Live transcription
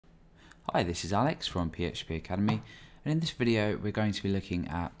Hi, this is Alex from PHP Academy, and in this video we're going to be looking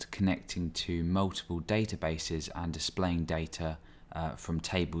at connecting to multiple databases and displaying data from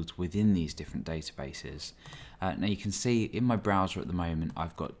tables within these different databases. Now you can see in my browser at the moment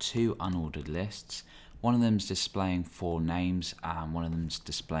I've got two unordered lists. One of them is displaying 4 names and one of them is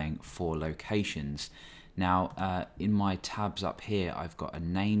displaying 4 locations. Now in my tabs up here I've got a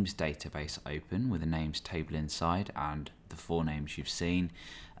names database open with a names table inside and the 4 names you've seen,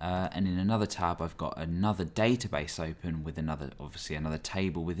 and in another tab I've got another database open with obviously another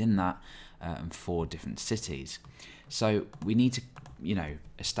table within that, and 4 different cities. So we need to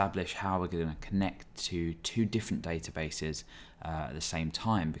establish how we're going to connect to 2 different databases at the same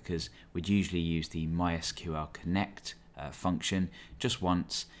time, because we'd usually use the MySQL connect function just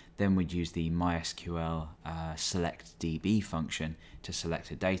once. Then we'd use the MySQL select DB function to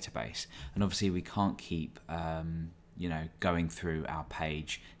select a database, and obviously we can't keep going through our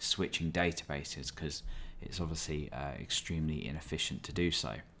page switching databases because it's obviously extremely inefficient to do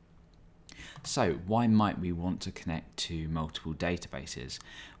so. So why might we want to connect to multiple databases?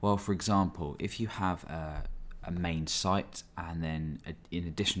 Well, for example, if you have a main site and then in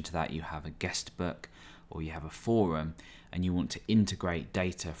addition to that you have a guest book or you have a forum and you want to integrate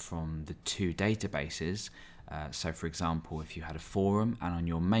data from the 2 databases, so for example, if you had a forum and on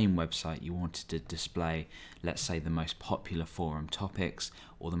your main website you wanted to display, let's say, the most popular forum topics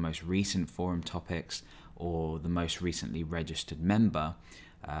or the most recent forum topics or the most recently registered member,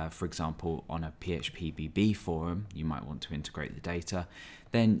 for example on a PHP forum you might want to integrate the data,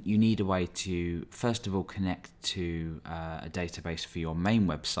 then you need a way to first of all connect to a database for your main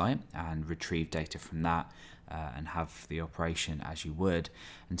website and retrieve data from that and have the operation as you would.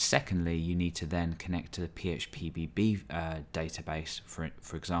 And secondly, you need to then connect to the PHP database,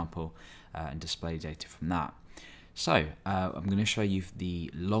 for example, and display data from that. So I'm going to show you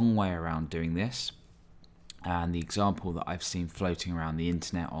the long way around doing this, and the example that I've seen floating around the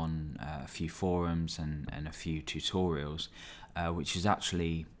internet on a few forums and a few tutorials, which is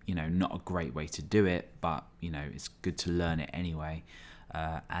actually not a great way to do it, but it's good to learn it anyway.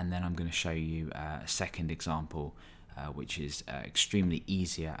 And then I'm going to show you a second example which is extremely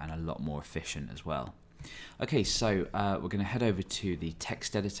easier and a lot more efficient as well. Okay, so we're going to head over to the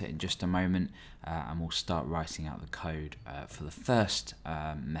text editor in just a moment, and we'll start writing out the code for the first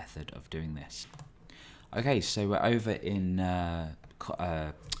method of doing this. Okay, so we're over in our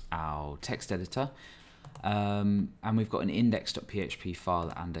text editor, and we've got an index.php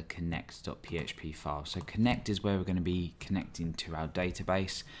file and a connect.php file. So connect is where we're going to be connecting to our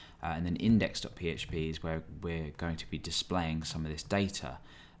database, and then index.php is where we're going to be displaying some of this data.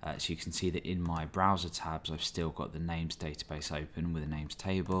 So you can see that in my browser tabs I've still got the names database open with a names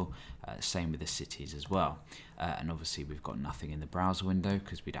table, same with the cities as well, and obviously we've got nothing in the browser window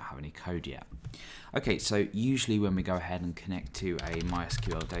because we don't have any code yet. Okay, so usually when we go ahead and connect to a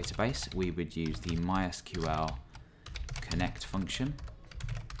MySQL database we would use the MySQL connect function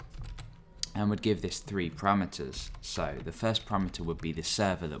and would give this 3 parameters. So the first parameter would be the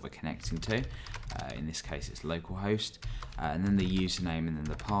server that we're connecting to, in this case it's localhost, and then the username and then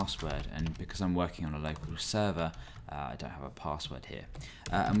the password, and because I'm working on a local server I don't have a password here,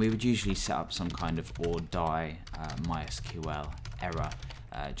 and we would usually set up some kind of or die MySQL error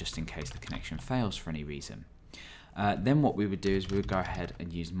just in case the connection fails for any reason. Then what we would do is we would go ahead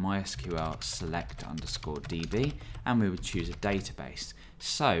and use MySQL select _DB and we would choose a database.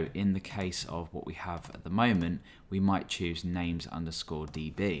 So in the case of what we have at the moment, we might choose names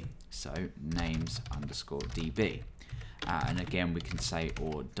 _DB. So names _DB. And again we can say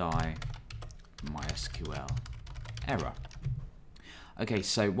or die MySQL error. Okay,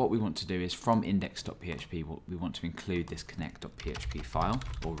 so what we want to do is from index.php we want to include this connect.php file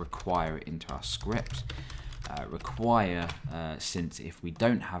or require it into our script. Require since if we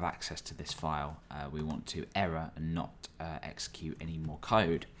don't have access to this file we want to error and not execute any more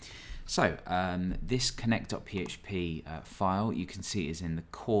code. So this connect.php file you can see is in the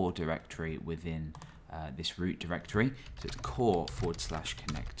core directory within this root directory, so it's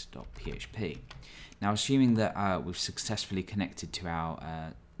core/connect.php. Now assuming that we've successfully connected to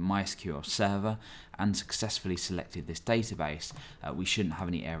our MySQL server and successfully selected this database, we shouldn't have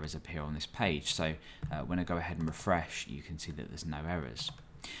any errors appear on this page. So when I go ahead and refresh you can see that there's no errors.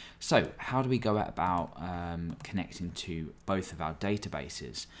 So how do we go about connecting to both of our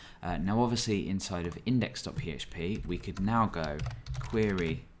databases? Now obviously inside of index.php we could now go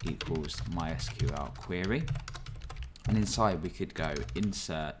query equals MySQL query, and inside we could go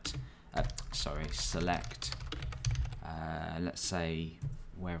select, let's say,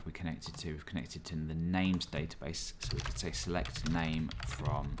 where have we connected to? We've connected to the names database, so we could say select name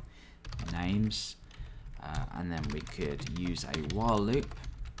from names, and then we could use a while loop.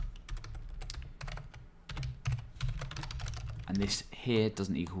 And this here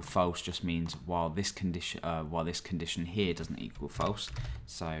doesn't equal false, just means while this condition here doesn't equal false.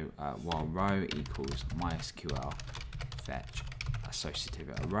 So while row equals MySQL fetch associative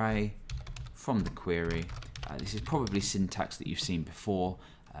array from the query. This is probably syntax that you've seen before,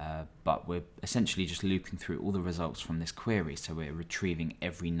 but we're essentially just looping through all the results from this query. So we're retrieving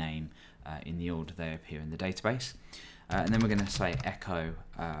every name in the order they appear in the database. And then we're going to say echo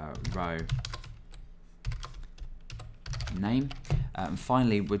row name. And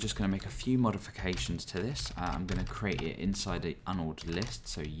finally, we're just going to make a few modifications to this. I'm going to create it inside an unordered list,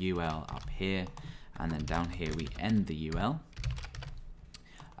 so UL up here, and then down here we end the UL.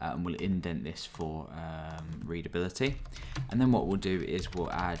 And we'll indent this for readability. And then what we'll do is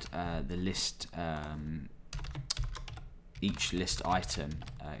we'll add the list, each list item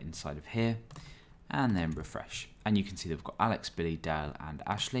inside of here, and then refresh. And you can see that we've got Alex, Billy, Dale, and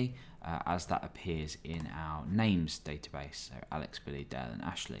Ashley as that appears in our names database. So Alex, Billy, Dale, and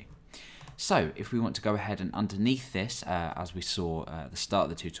Ashley. So if we want to go ahead and underneath this, as we saw at the start of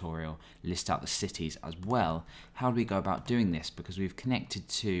the tutorial, list out the cities as well, how do we go about doing this? Because we've connected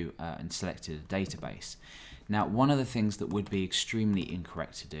to and selected a database. Now, one of the things that would be extremely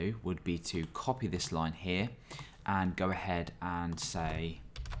incorrect to do would be to copy this line here and go ahead and say,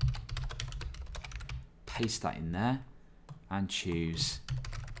 paste that in there and choose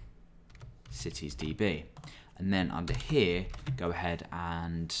cities DB. And then under here, go ahead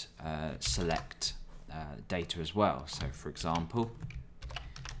and select data as well. So for example,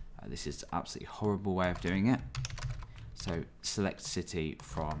 this is an absolutely horrible way of doing it. So select city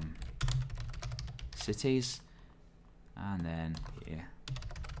from cities, and then here,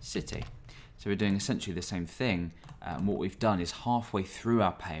 city. So we're doing essentially the same thing. And what we've done is halfway through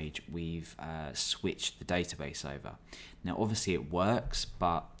our page, we've switched the database over. Now obviously it works,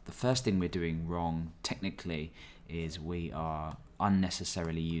 but the first thing we're doing wrong technically is we are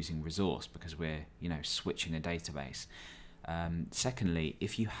unnecessarily using resource because we're switching a database. Secondly,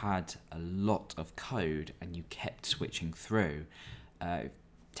 if you had a lot of code and you kept switching through, it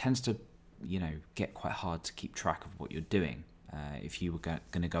tends to get quite hard to keep track of what you're doing. If you were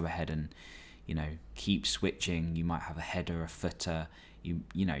going to go ahead and keep switching, you might have a header, a footer. You're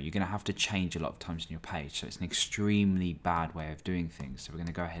going to have to change a lot of times in your page, so it's an extremely bad way of doing things. So we're going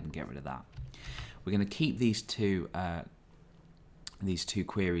to go ahead and get rid of that. We're going to keep these two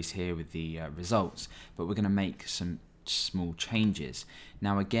queries here with the results, but we're going to make some small changes.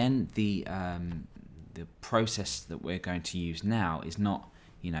 Now again, the process that we're going to use now is not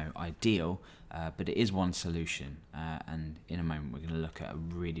ideal, but it is one solution, and in a moment we're going to look at a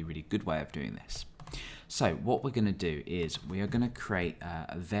really good way of doing this. So what we're going to do is we are going to create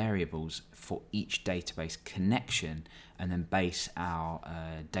variables for each database connection and then base our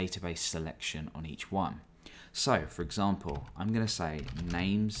database selection on each one. So for example, I'm going to say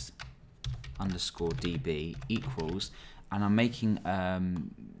names underscore DB equals, and I'm making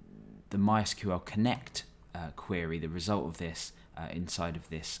the MySQL connect query, the result of this, inside of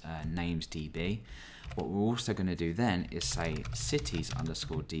this names DB. What we're also going to do then is say cities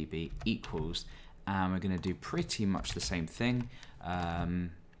underscore DB equals, and we're going to do pretty much the same thing.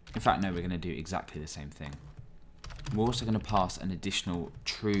 In fact, no, we're going to do exactly the same thing. We're also going to pass an additional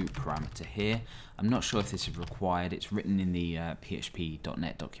true parameter here. I'm not sure if this is required. It's written in the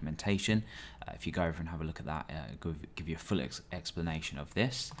PHP.NET documentation. If you go over and have a look at that, it'll give you a full explanation of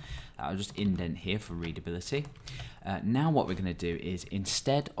this. I'll just indent here for readability. Now what we're going to do is,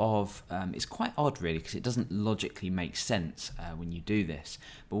 instead of, it's quite odd really because it doesn't logically make sense when you do this,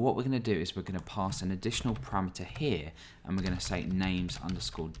 but what we're going to do is we're going to pass an additional parameter here, and we're going to say names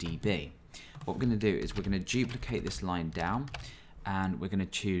underscore DB. What we're going to do is we're going to duplicate this line down, and we're going to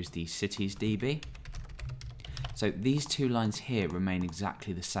choose the cities DB. So these two lines here remain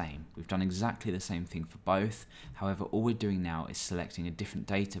exactly the same. We've done exactly the same thing for both. However, all we're doing now is selecting a different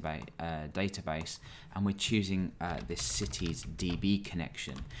database, and we're choosing this cities DB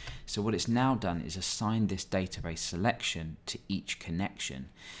connection. So what it's now done is assigned this database selection to each connection.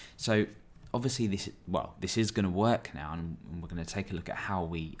 So obviously this is going to work now, and we're going to take a look at how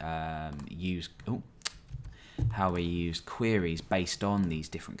we use queries based on these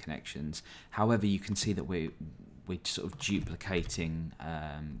different connections. However, you can see that we're sort of duplicating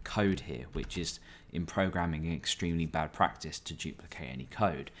code here, which is in programming an extremely bad practice to duplicate any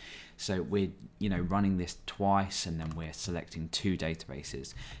code. So we're running this twice, and then we're selecting two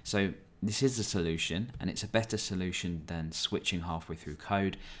databases. So this is a solution, and it's a better solution than switching halfway through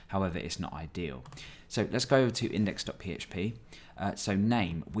code. However, it's not ideal. So let's go over to index.php. So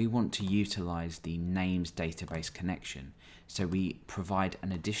name, we want to utilize the names database connection. So we provide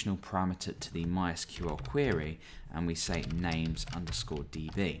an additional parameter to the MySQL query, and we say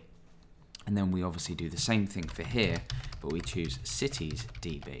names_db. And then we obviously do the same thing for here, but we choose cities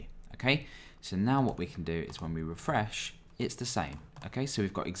DB. Okay, so now what we can do is when we refresh, it's the same. Okay, so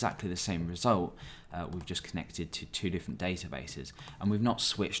we've got exactly the same result. We've just connected to two different databases, and we've not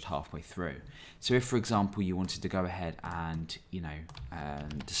switched halfway through. So if, for example, you wanted to go ahead and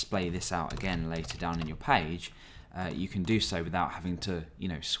display this out again later down in your page, you can do so without having to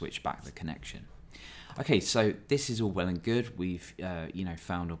switch back the connection. Okay, so this is all well and good. We've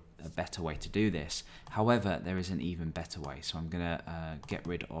found a better way to do this. However, there is an even better way. So I'm going to get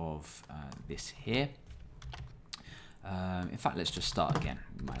rid of this here. In fact, let's just start again.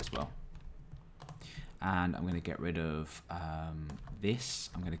 We might as well. And I'm going to get rid of this.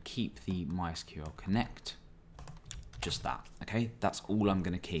 I'm going to keep the MySQL connect. Just that. Okay, that's all I'm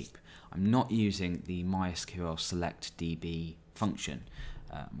going to keep. I'm not using the MySQL select DB function.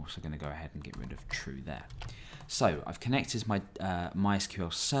 I'm also going to go ahead and get rid of true there. So I've connected my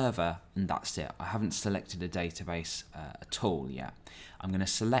MySQL server, and that's it. I haven't selected a database at all yet. I'm going to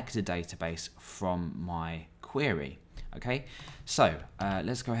select a database from my query. Okay, so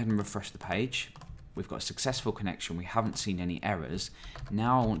let's go ahead and refresh the page. We've got a successful connection. We haven't seen any errors.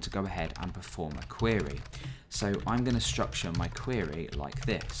 Now I want to go ahead and perform a query. So I'm going to structure my query like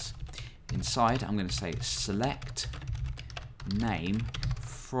this. Inside, I'm going to say select name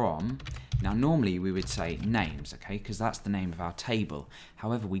from. Now normally we would say names, okay, because that's the name of our table.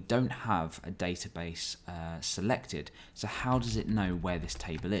 However, we don't have a database selected, so how does it know where this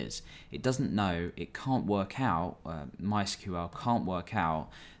table is? It doesn't know, it can't work out, MySQL can't work out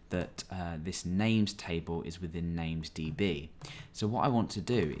that this names table is within names.db. So what I want to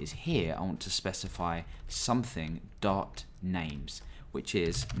do is here I want to specify something dot names, which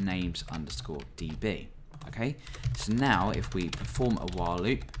is names_db. Okay, so now if we perform a while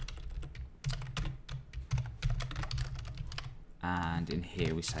loop, and in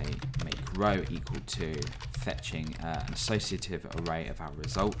here we say make row equal to fetching an associative array of our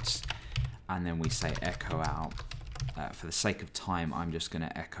results, and then we say echo out, for the sake of time I'm just going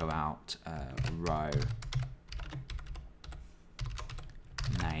to echo out row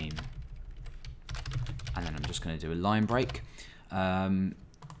name, and then I'm just going to do a line break.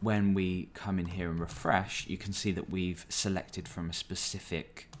 When we come in here and refresh, you can see that we've selected from a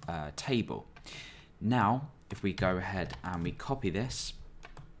specific table. Now, if we go ahead and we copy this,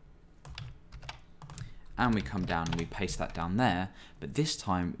 and we come down and we paste that down there, but this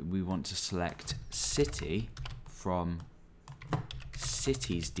time we want to select city from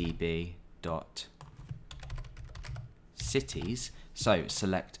citiesdb dot cities. So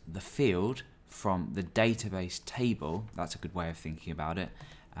select the field from the database table. That's a good way of thinking about it.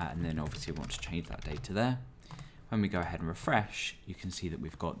 And then obviously we want to change that data there. When we go ahead and refresh, you can see that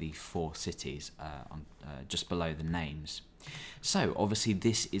we've got the 4 cities just below the names. So obviously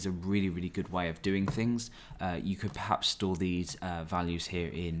this is a really good way of doing things. You could perhaps store these values here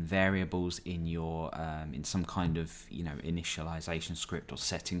in variables in your in some kind of initialization script or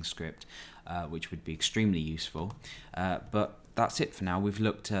setting script, which would be extremely useful. But that's it for now. We've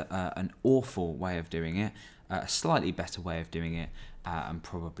looked at an awful way of doing it, a slightly better way of doing it, and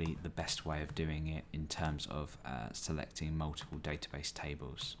probably the best way of doing it in terms of selecting multiple database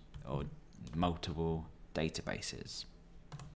tables or multiple databases.